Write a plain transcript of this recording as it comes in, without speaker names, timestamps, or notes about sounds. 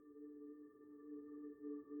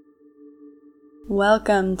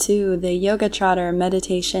Welcome to the Yoga Trotter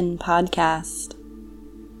Meditation Podcast.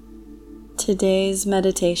 Today's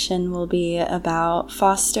meditation will be about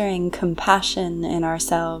fostering compassion in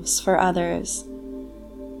ourselves for others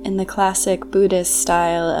in the classic Buddhist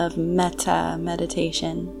style of metta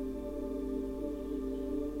meditation.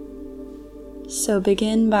 So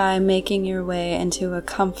begin by making your way into a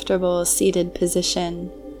comfortable seated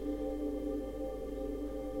position.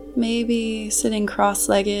 Maybe sitting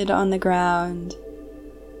cross-legged on the ground,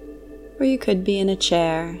 or you could be in a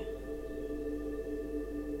chair.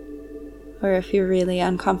 Or if you're really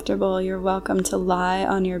uncomfortable, you're welcome to lie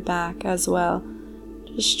on your back as well,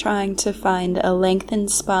 just trying to find a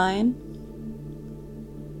lengthened spine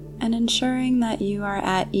and ensuring that you are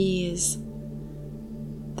at ease,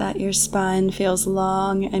 that your spine feels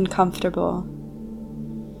long and comfortable.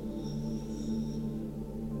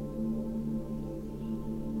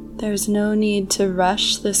 There's no need to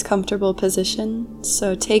rush this comfortable position,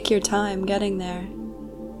 so take your time getting there.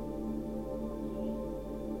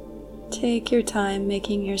 Take your time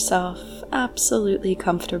making yourself absolutely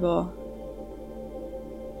comfortable.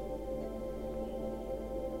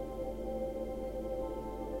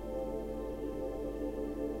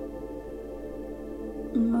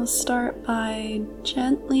 And we'll start by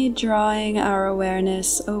gently drawing our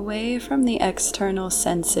awareness away from the external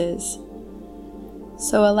senses.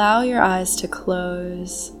 So allow your eyes to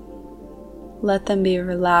close. Let them be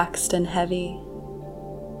relaxed and heavy.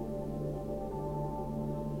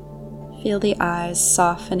 Feel the eyes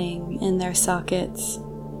softening in their sockets.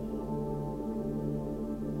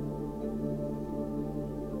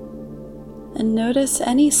 And notice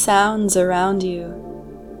any sounds around you.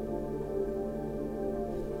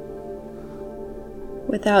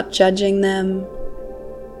 Without judging them,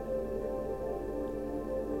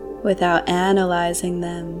 without analyzing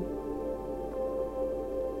them,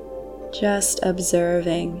 just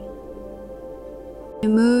observing. You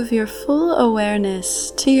move your full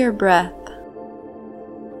awareness to your breath,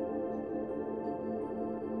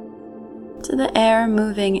 to the air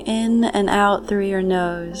moving in and out through your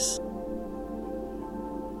nose.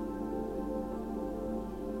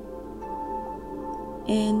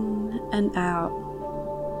 In and out.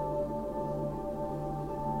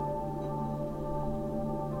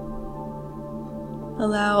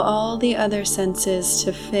 Allow all the other senses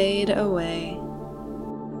to fade away.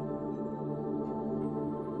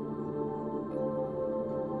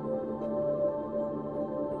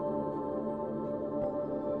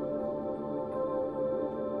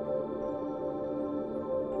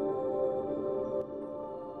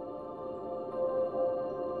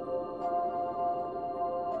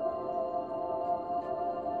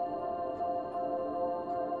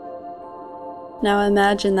 Now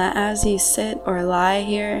imagine that as you sit or lie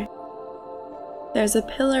here, there's a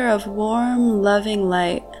pillar of warm, loving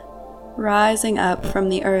light rising up from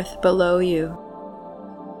the earth below you.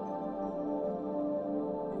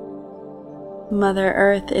 Mother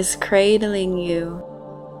Earth is cradling you.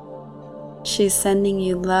 She's sending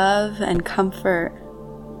you love and comfort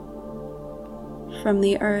from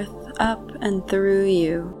the earth up and through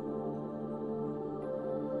you.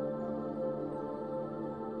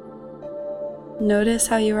 Notice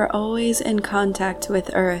how you are always in contact with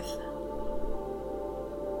Earth.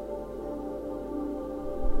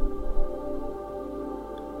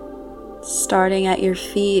 Starting at your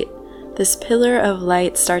feet, this pillar of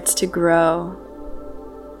light starts to grow.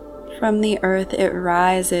 From the earth it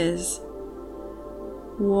rises,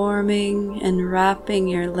 warming and wrapping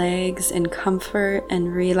your legs in comfort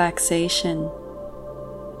and relaxation.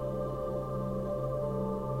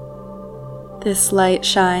 This light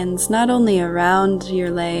shines not only around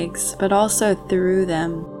your legs, but also through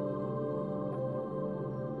them.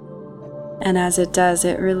 And as it does,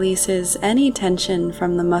 it releases any tension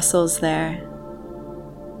from the muscles there.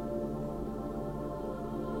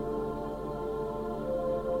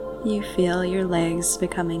 You feel your legs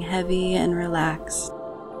becoming heavy and relaxed.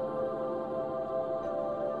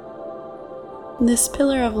 This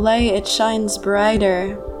pillar of light, it shines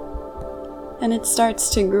brighter, and it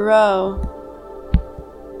starts to grow,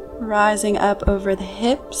 rising up over the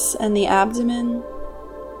hips and the abdomen,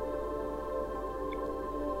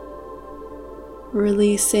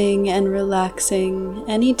 releasing and relaxing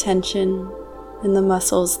any tension in the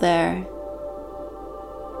muscles there,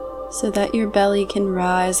 so that your belly can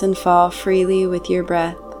rise and fall freely with your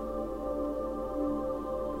breath.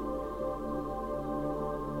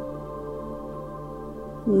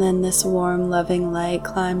 And then this warm, loving light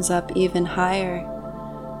climbs up even higher,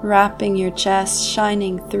 wrapping your chest,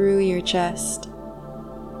 shining through your chest,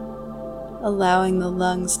 allowing the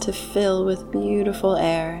lungs to fill with beautiful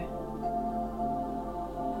air.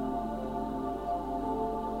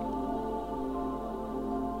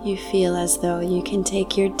 you feel as though you can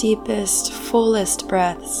take your deepest, fullest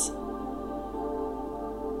breaths.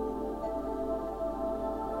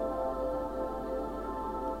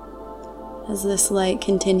 As this light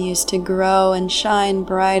continues to grow and shine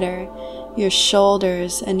brighter, your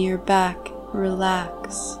shoulders and your back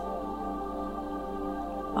relax.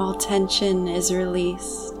 All tension is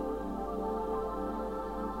released.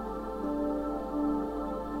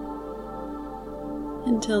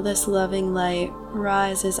 Until this loving light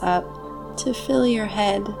rises up to fill your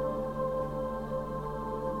head,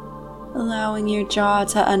 allowing your jaw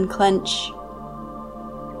to unclench,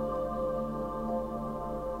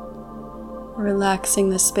 relaxing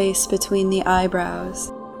the space between the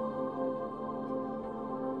eyebrows.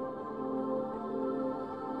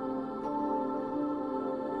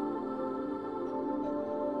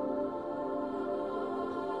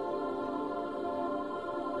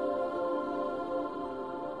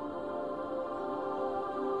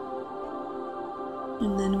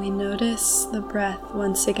 And then we notice the breath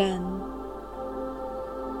once again,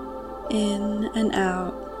 in and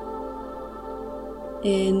out,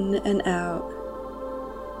 in and out.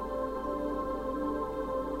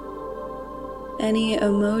 Any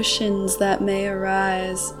emotions that may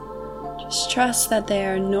arise, just trust that they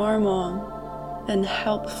are normal and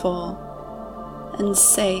helpful and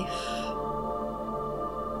safe.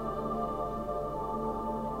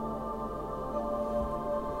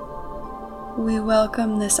 We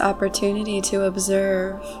welcome this opportunity to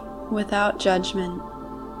observe without judgment,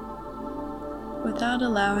 without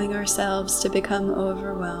allowing ourselves to become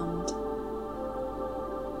overwhelmed,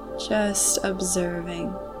 just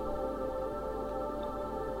observing.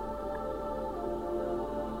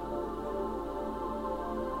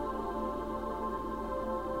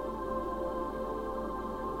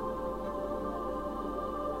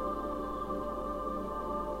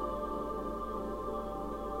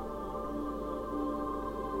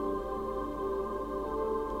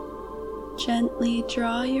 Gently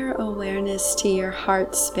draw your awareness to your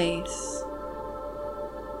heart space.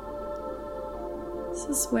 This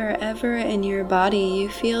is wherever in your body you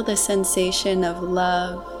feel the sensation of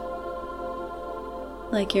love,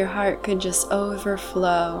 like your heart could just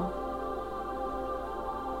overflow.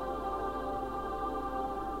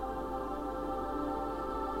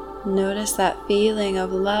 Notice that feeling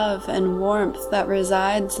of love and warmth that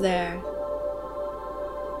resides there.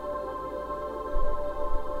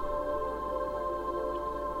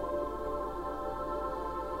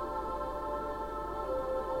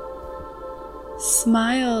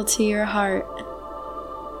 Smile to your heart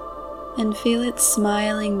and feel it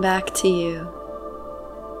smiling back to you.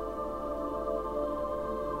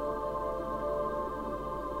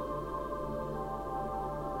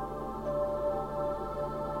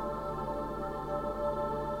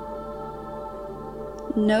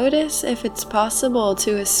 Notice if it's possible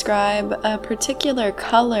to ascribe a particular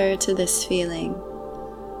color to this feeling,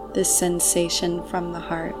 this sensation from the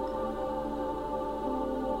heart.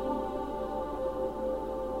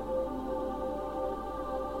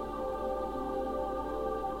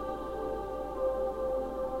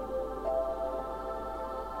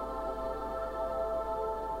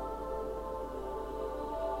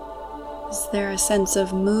 Is there a sense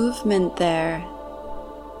of movement there?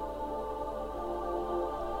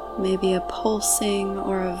 Maybe a pulsing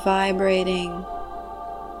or a vibrating.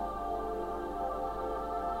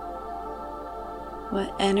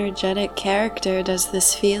 What energetic character does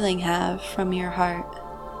this feeling have from your heart?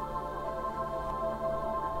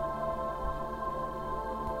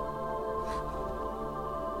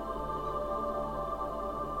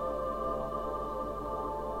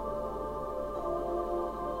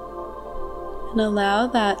 And allow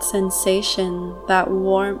that sensation, that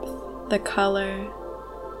warmth, the color,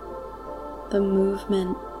 the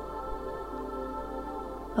movement,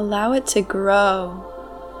 allow it to grow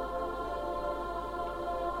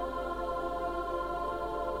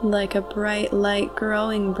like a bright light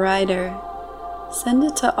growing brighter. Send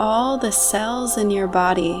it to all the cells in your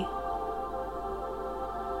body.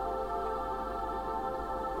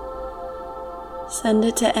 Send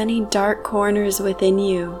it to any dark corners within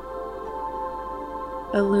you,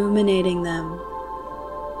 illuminating them,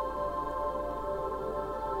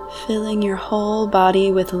 filling your whole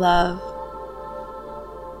body with love.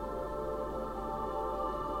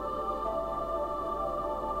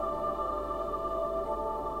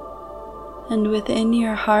 And within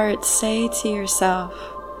your heart, say to yourself,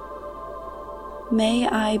 "May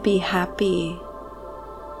I be happy.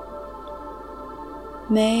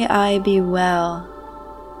 May I be well.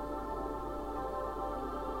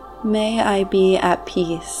 May I be at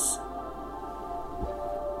peace."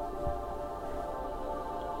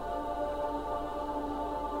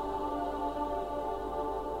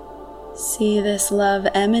 See this love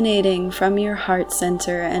emanating from your heart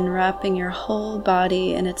center and wrapping your whole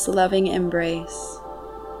body in its loving embrace.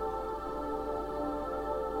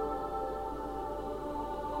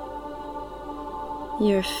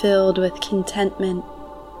 You're filled with contentment,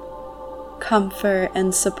 comfort,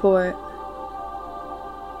 and support.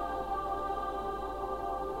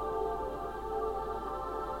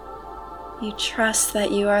 You trust that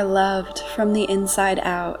you are loved from the inside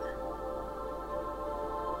out.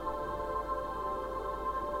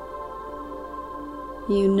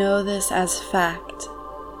 You know this as fact.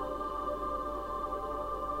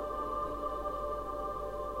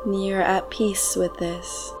 And you're at peace with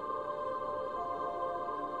this.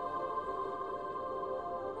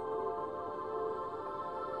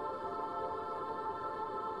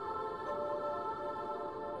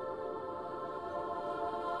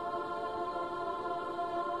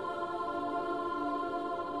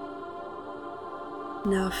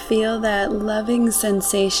 Now feel that loving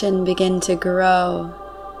sensation begin to grow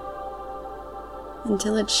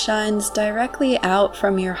until it shines directly out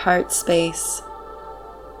from your heart space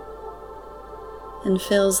and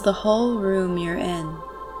fills the whole room you're in.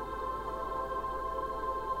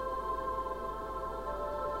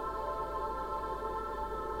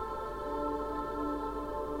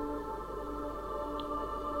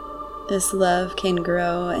 This love can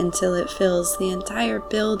grow until it fills the entire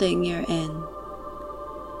building you're in.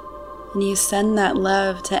 And you send that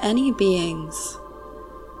love to any beings,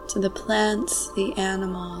 to the plants, the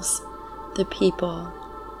animals, the people,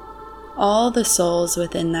 all the souls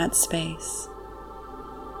within that space.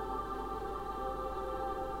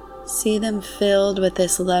 See them filled with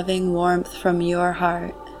this loving warmth from your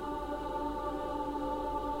heart.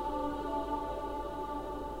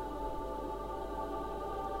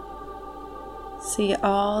 See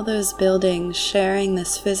all those buildings sharing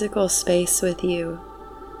this physical space with you.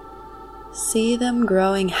 See them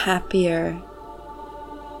growing happier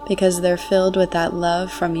because they're filled with that love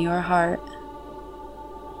from your heart.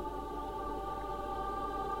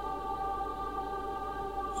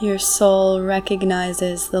 Your soul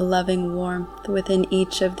recognizes the loving warmth within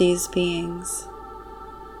each of these beings.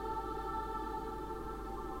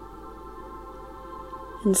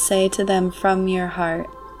 And say to them from your heart,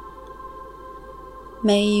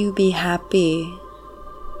 "May you be happy.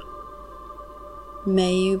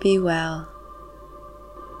 May you be well.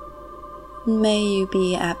 May you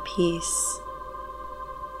be at peace."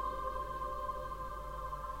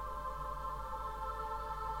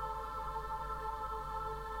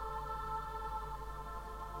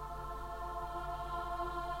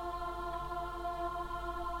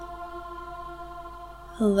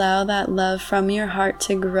 Allow that love from your heart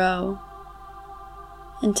to grow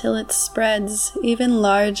until it spreads even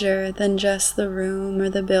larger than just the room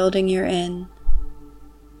or the building you're in.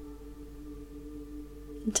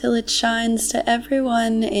 Until it shines to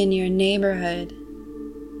everyone in your neighborhood,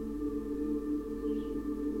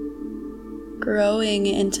 growing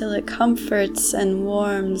until it comforts and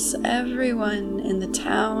warms everyone in the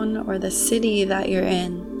town or the city that you're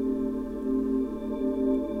in.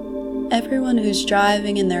 Everyone who's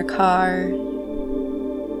driving in their car,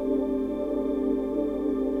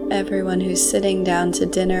 everyone who's sitting down to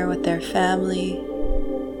dinner with their family,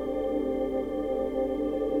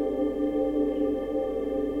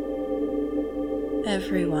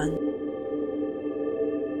 everyone.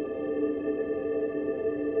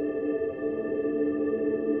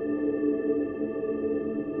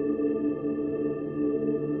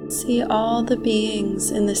 See all the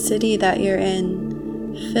beings in the city that you're in,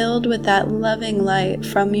 filled with that loving light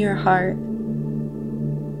from your heart.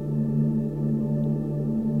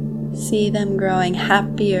 See them growing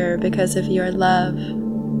happier because of your love.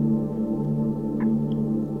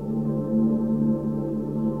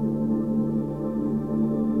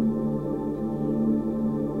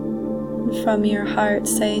 From your heart,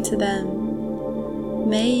 say to them,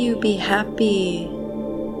 "May you be happy.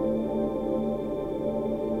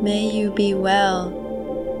 May you be well.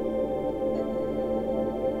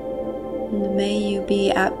 And may you be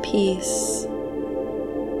at peace."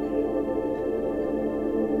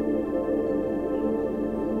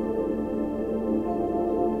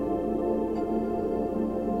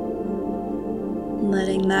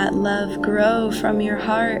 Letting that love grow from your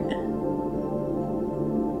heart.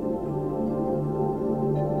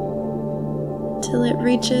 Till it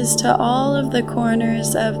reaches to all of the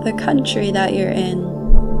corners of the country that you're in.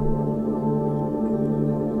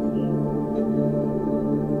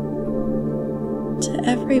 To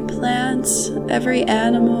every plant, every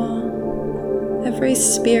animal, every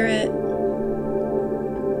spirit,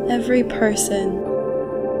 every person.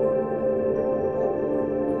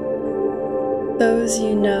 those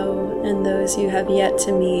you know and those you have yet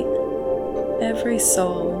to meet, every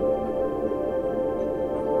soul.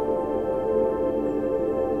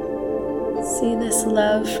 See this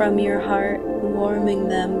love from your heart warming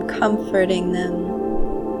them, comforting them,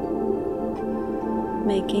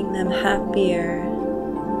 making them happier.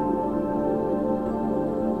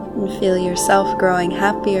 And feel yourself growing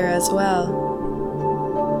happier as well.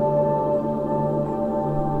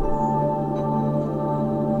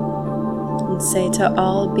 And say to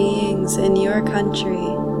all beings in your country,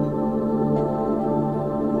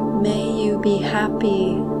 may you be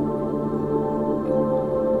happy.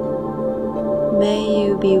 May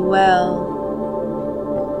you be well.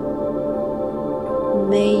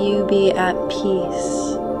 May you be at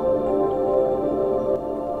peace.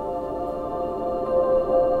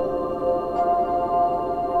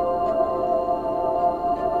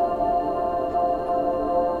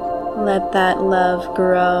 Let that love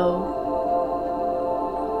grow.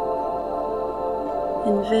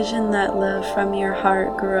 Envision that love from your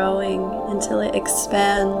heart growing until it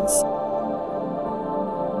expands.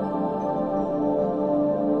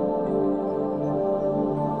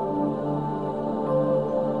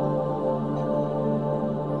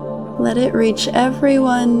 Let it reach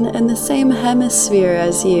everyone in the same hemisphere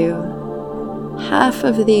as you, half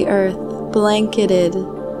of the earth blanketed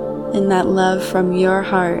in that love from your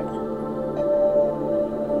heart.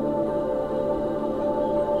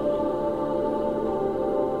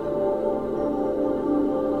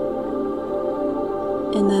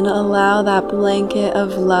 And then allow that blanket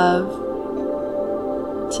of love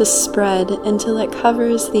to spread until it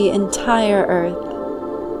covers the entire earth.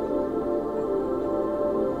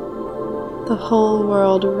 The whole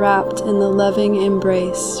world wrapped in the loving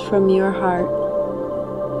embrace from your heart.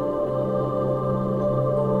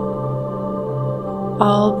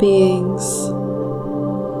 All beings,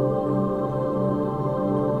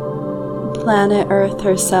 planet Earth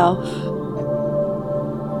herself,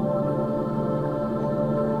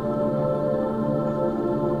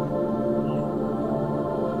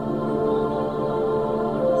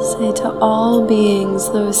 say to all beings,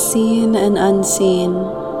 those seen and unseen,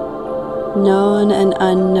 known and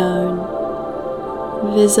unknown,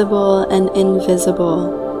 visible and invisible,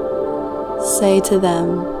 say to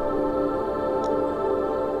them,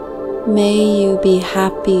 may you be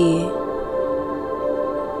happy,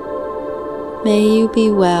 may you be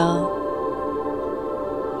well,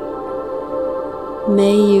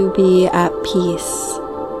 may you be at peace.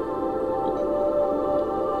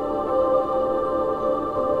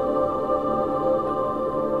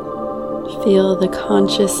 Feel the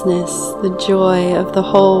consciousness, the joy of the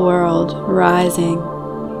whole world rising,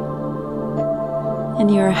 and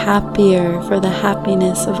you are happier for the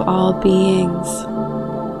happiness of all beings.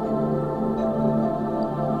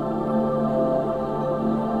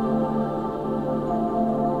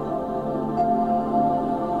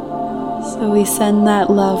 So we send that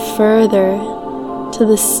love further to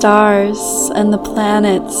the stars and the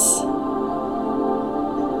planets,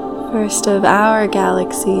 first of our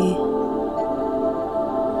galaxy,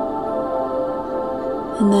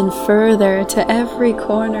 and then further to every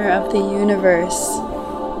corner of the universe,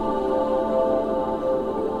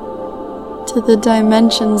 to the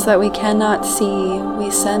dimensions that we cannot see.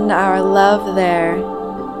 We send our love there,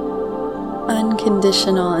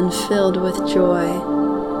 unconditional and filled with joy.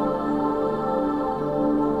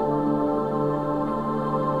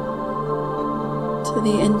 To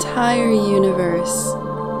the entire universe,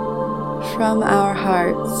 from our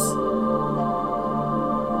hearts.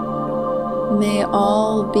 May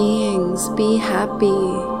all beings be happy.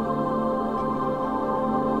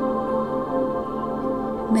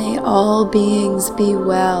 May all beings be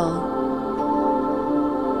well.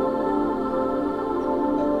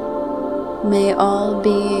 May all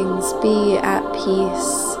beings be at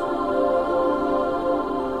peace.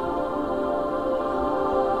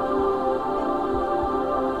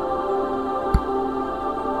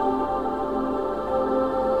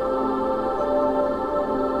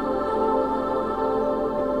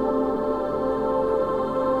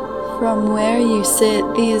 From where you sit,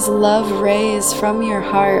 these love rays from your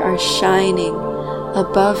heart are shining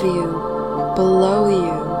above you, below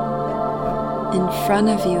you, in front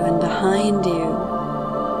of you and behind you,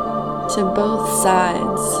 to both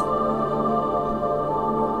sides,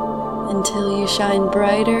 until you shine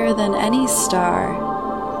brighter than any star,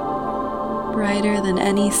 brighter than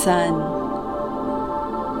any sun.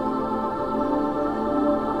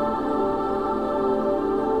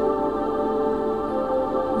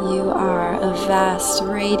 You are a vast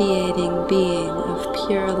radiating being of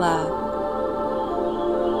pure love.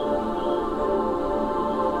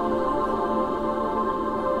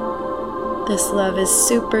 This love is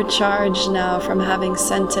supercharged now from having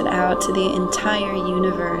sent it out to the entire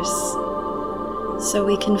universe, so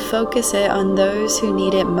we can focus it on those who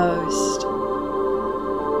need it most.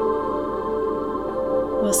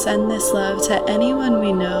 We'll send this love to anyone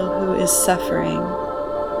we know who is suffering.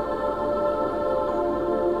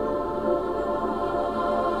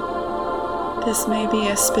 This may be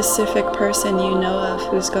a specific person you know of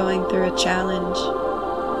who's going through a challenge.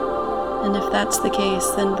 And if that's the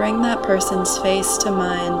case, then bring that person's face to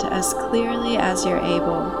mind as clearly as you're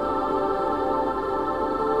able.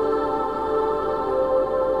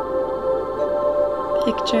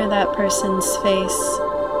 Picture that person's face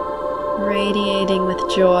radiating with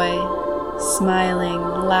joy, smiling,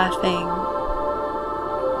 laughing.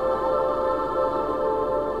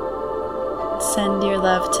 Send your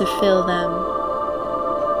love to fill them.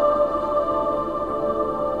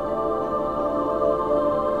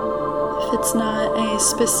 If it's not a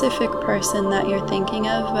specific person that you're thinking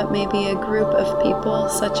of, but maybe a group of people,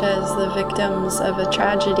 such as the victims of a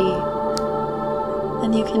tragedy,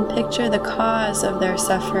 then you can picture the cause of their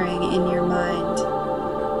suffering in your mind.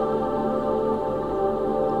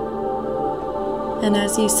 And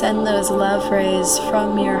as you send those love rays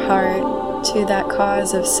from your heart to that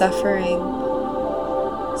cause of suffering,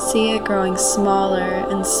 see it growing smaller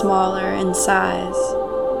and smaller in size,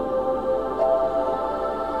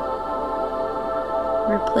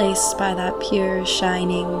 replaced by that pure,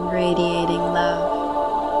 shining, radiating love.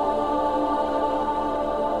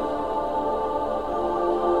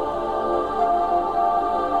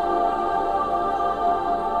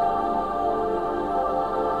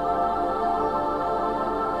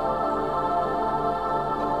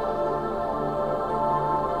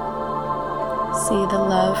 See the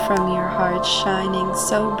love from your heart shining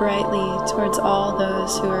so brightly towards all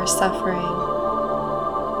those who are suffering.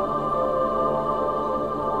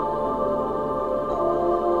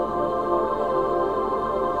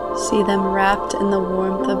 See them wrapped in the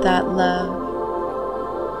warmth of that love,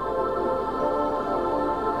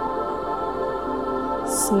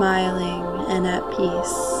 smiling and at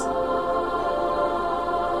peace.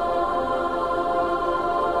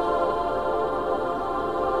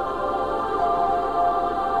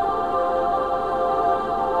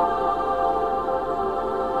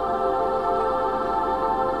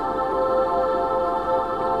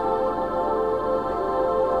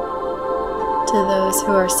 To those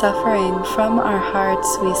who are suffering, from our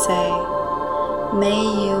hearts we say, may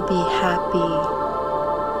you be happy.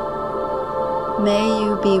 May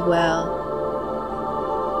you be well.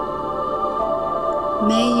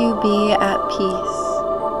 May you be at peace.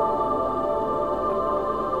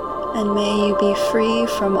 And may you be free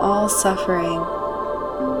from all suffering.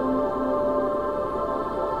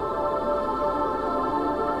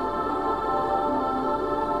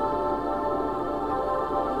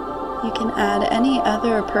 You can add any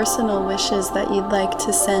other personal wishes that you'd like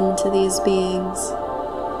to send to these beings,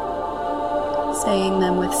 saying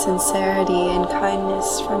them with sincerity and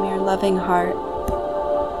kindness from your loving heart.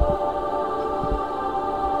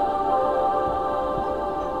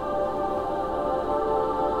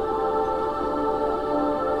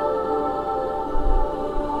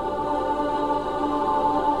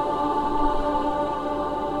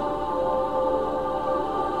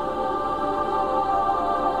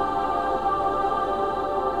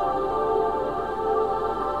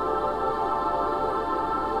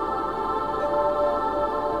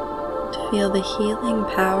 Feel the healing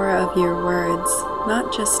power of your words,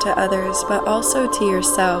 not just to others, but also to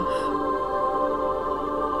yourself.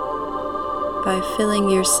 By filling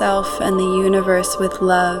yourself and the universe with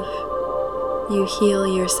love, you heal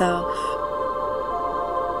yourself.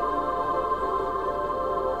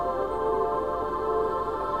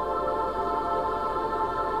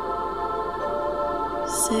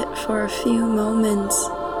 Sit for a few moments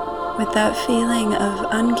with that feeling of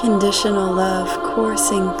unconditional love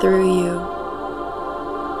coursing through you,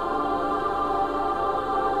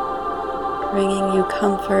 bringing you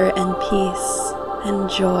comfort and peace and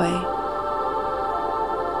joy.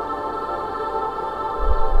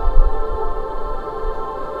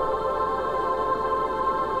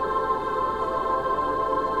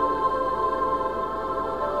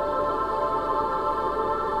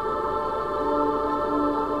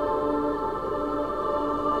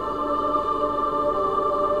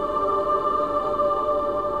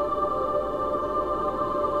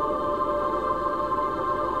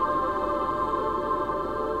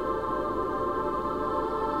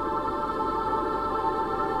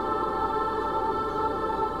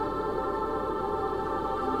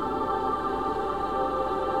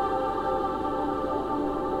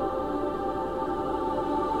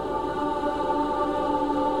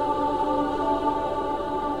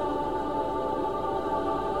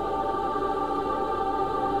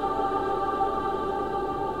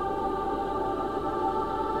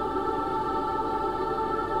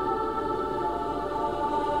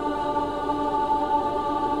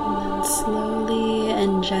 slowly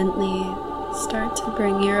and gently start to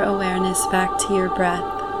bring your awareness back to your breath.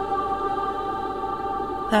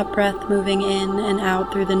 That breath moving in and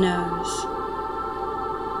out through the nose.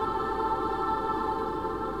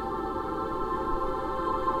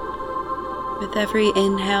 With every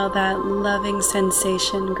inhale, that loving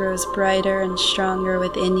sensation grows brighter and stronger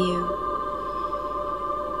within you.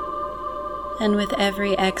 And with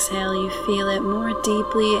every exhale, you feel it more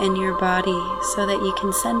deeply in your body so that you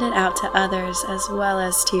can send it out to others as well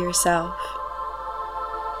as to yourself.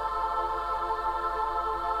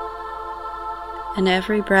 And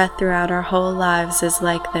every breath throughout our whole lives is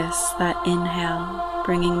like this, that inhale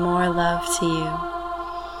bringing more love to you.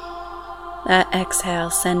 That exhale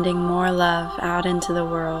sending more love out into the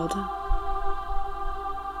world.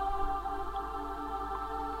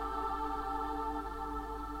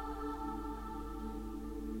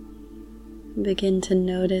 Begin to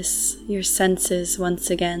notice your senses once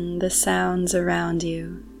again, the sounds around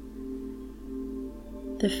you,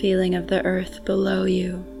 the feeling of the earth below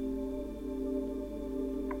you.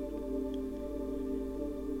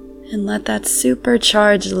 And let that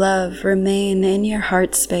supercharged love remain in your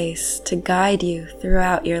heart space to guide you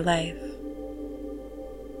throughout your life.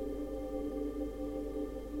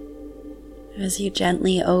 As you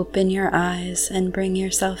gently open your eyes and bring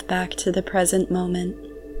yourself back to the present moment,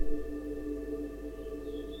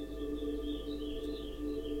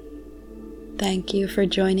 thank you for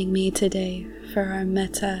joining me today for our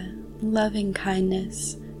metta, loving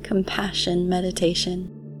kindness, compassion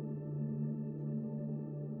meditation.